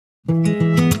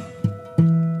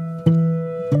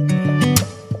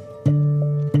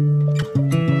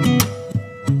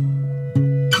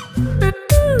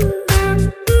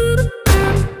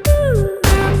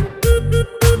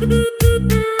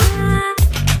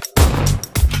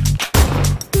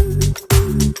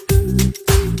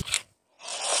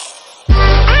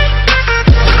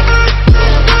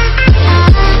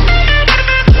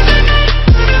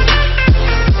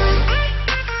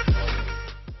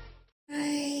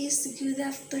Good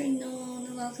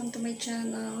afternoon! Welcome to my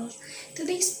channel.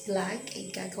 Today's vlog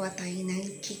ay gagawa tayo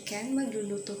ng chicken.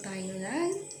 Magluluto tayo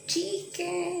ng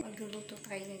chicken.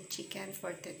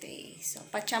 For today. So,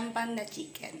 pachampan na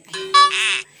chicken. Ayan.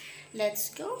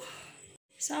 Let's go!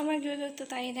 So, magluluto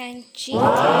tayo ng chicken.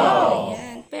 Wow!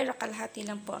 Ayan. Pero kalahati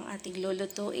lang po ang ating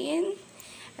lulutuin.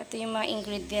 Ito yung mga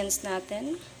ingredients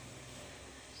natin.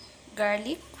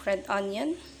 Garlic, red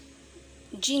onion,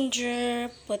 ginger,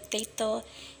 potato,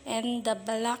 and the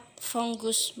black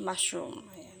fungus mushroom.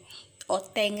 Ayan. O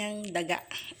tengang daga.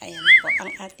 Ayan po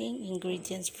ang ating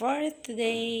ingredients for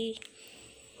today.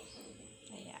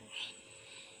 Ayan.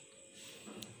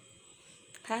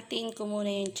 Hatiin ko muna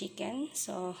yung chicken.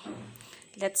 So,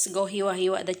 let's go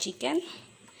hiwa-hiwa the chicken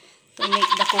to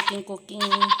make the cooking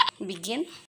begin.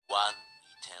 One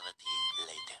eternity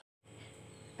later.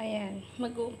 Ayan,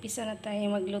 mag-uumpisa na tayo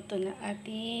magluto ng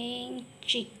ating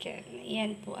chicken.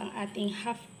 Ayan po ang ating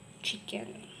half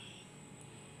chicken.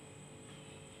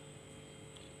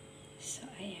 So,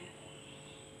 ayan.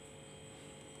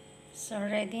 So,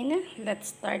 ready na.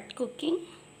 Let's start cooking.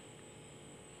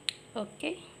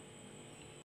 Okay.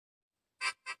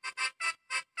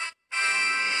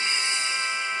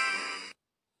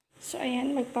 So,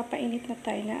 ayan, magpapainit na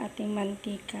tayo ng ating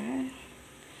mantika.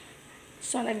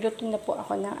 So, nagluto na po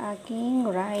ako ng aking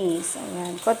rice.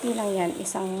 Ayan. Konti lang yan.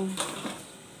 Isang,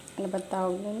 ano ba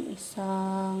tawag nun?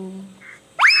 Isang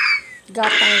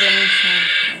gapang lang siya.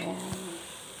 Ayan.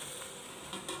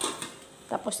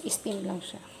 Tapos, steam lang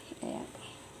siya. Ayan.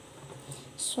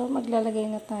 So,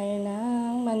 maglalagay na tayo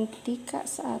ng mantika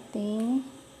sa ating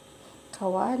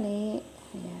kawali.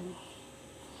 Ayan.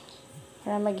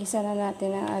 Para magisa na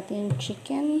natin ang ating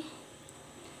chicken.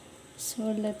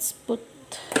 So, let's put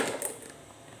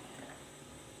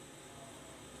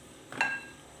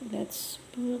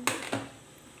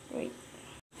wait.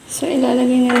 So,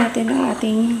 ilalagay na natin ang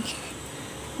ating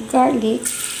garlic.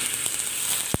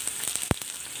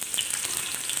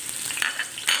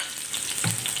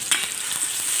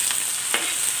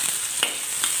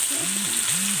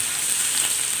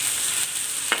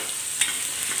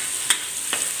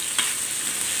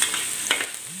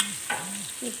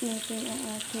 Put natin ang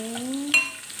ating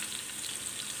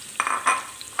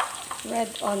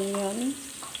red onion.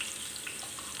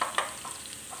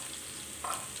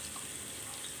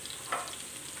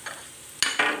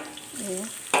 Ayan.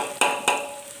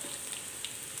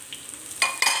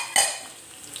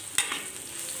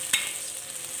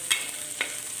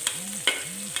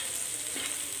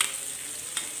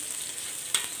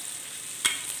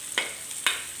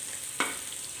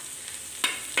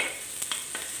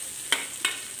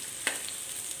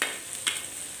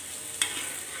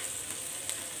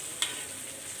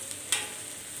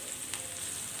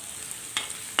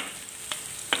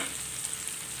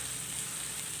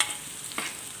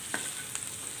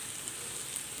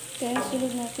 Kaya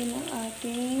sunod natin ang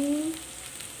ating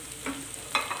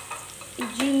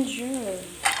ginger.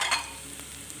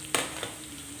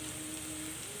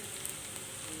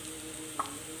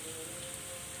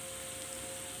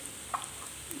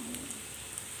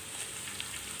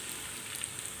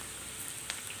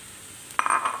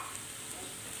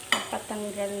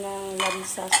 Patanggal ng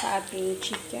lansa sa ating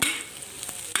chicken.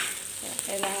 So,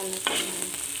 kailangan natin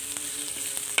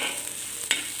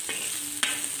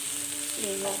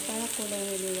ilaw. Para kulang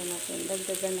nilila natin.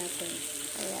 Dagdagan natin.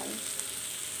 Ayan.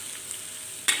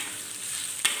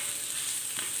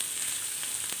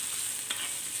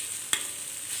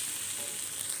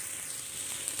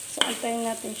 So, antayin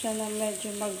natin siya na medyo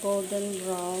mag-golden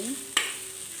brown.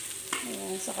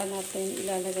 Ayan. Saka natin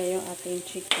ilalagay yung ating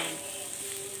chicken.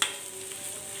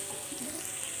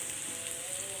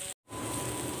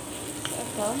 So,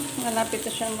 ito. Malapit na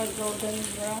siyang mag-golden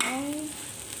brown.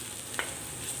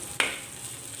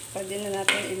 Pwede na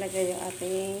natin ilagay yung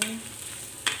ating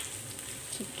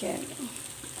chicken.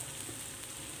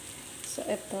 So,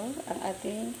 ito ang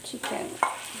ating chicken.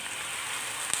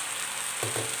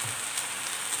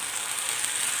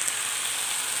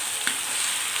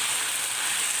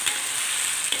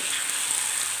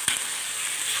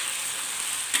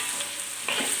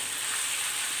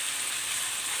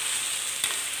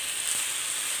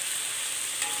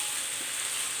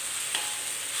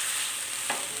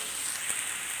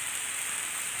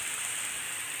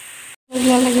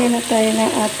 Maglagay na tayo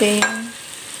ng ating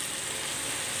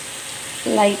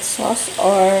light sauce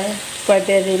or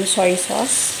pwede rin soy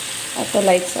sauce. Ito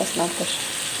light sauce lang po siya.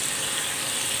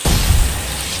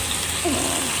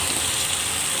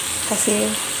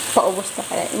 Kasi paubos na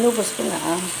kaya. Inubos ko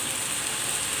na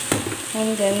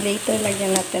And then later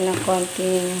lagyan natin ng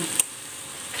konting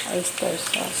oyster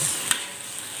sauce.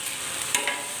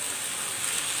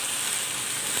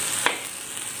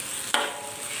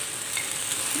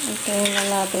 Hintayin na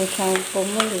natin siyang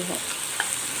pumulo.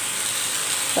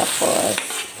 Tapos,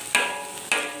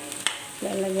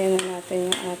 lalagyan na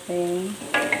natin yung ating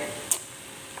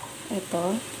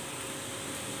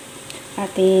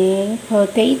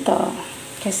potato.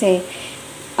 Kasi,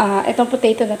 itong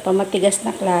potato na to, matigas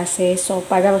na klase. So,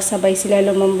 para sabay sila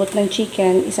lumambot ng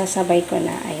chicken, isasabay ko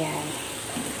na. Ayan.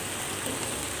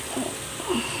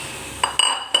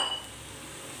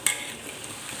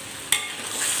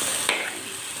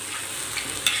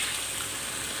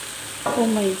 Oh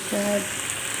my God.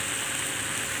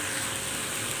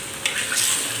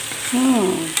 So,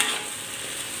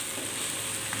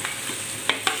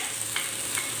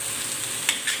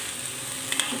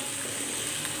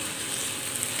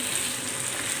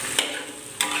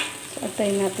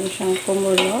 antayin natin siyang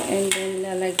kumulo and then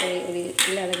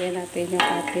ilalagay natin yung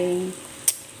ating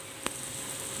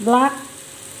black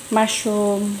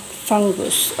mushroom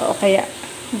fungus o kaya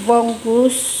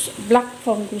black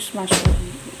fungus mushroom.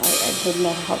 I don't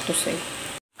know how to say.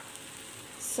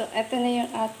 So, ito na yung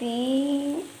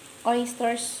ating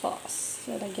oyster sauce.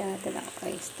 So, lagyan natin ng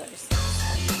oyster sauce.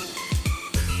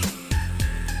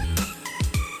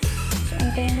 So,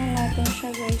 antayin na natin siya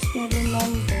guys na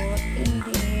lumambot. And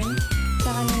then,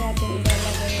 saka na natin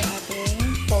ilalagay yung ating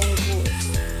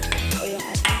fungus o yung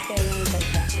ating tenang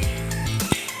daga.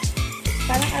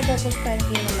 Parang adobo style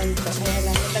din naman ito. Kaya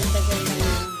lang, nagdagdagan ng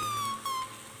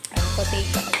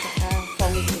potato at saka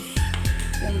fungus.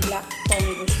 Yung black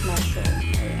fungus mushroom.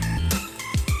 Ayan.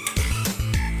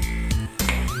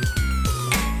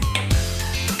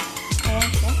 Ayan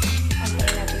siya.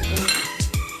 Antayin natin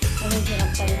kung hirap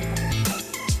pa lang.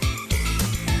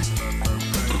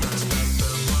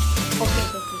 Okay.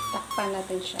 Takpan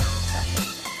natin siya.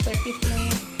 Tapos, after 5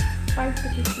 to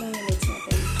 15 minutes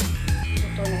natin,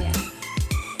 luto na yan.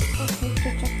 Okay,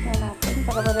 check na natin.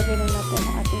 Para malagay na natin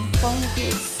ang ating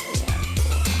fungus. Ayan.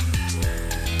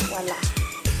 Wala.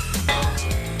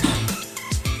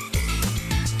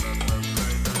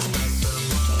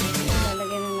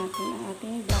 Ilalagay na natin ang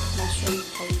ating black mushroom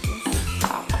fungus.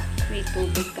 May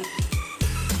tubig ka.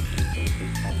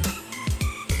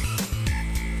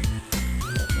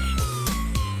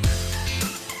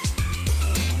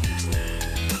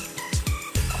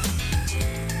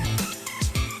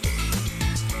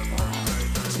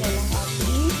 Yan ang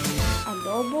ating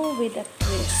adobo with a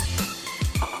twist.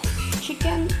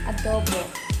 Chicken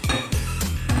adobo.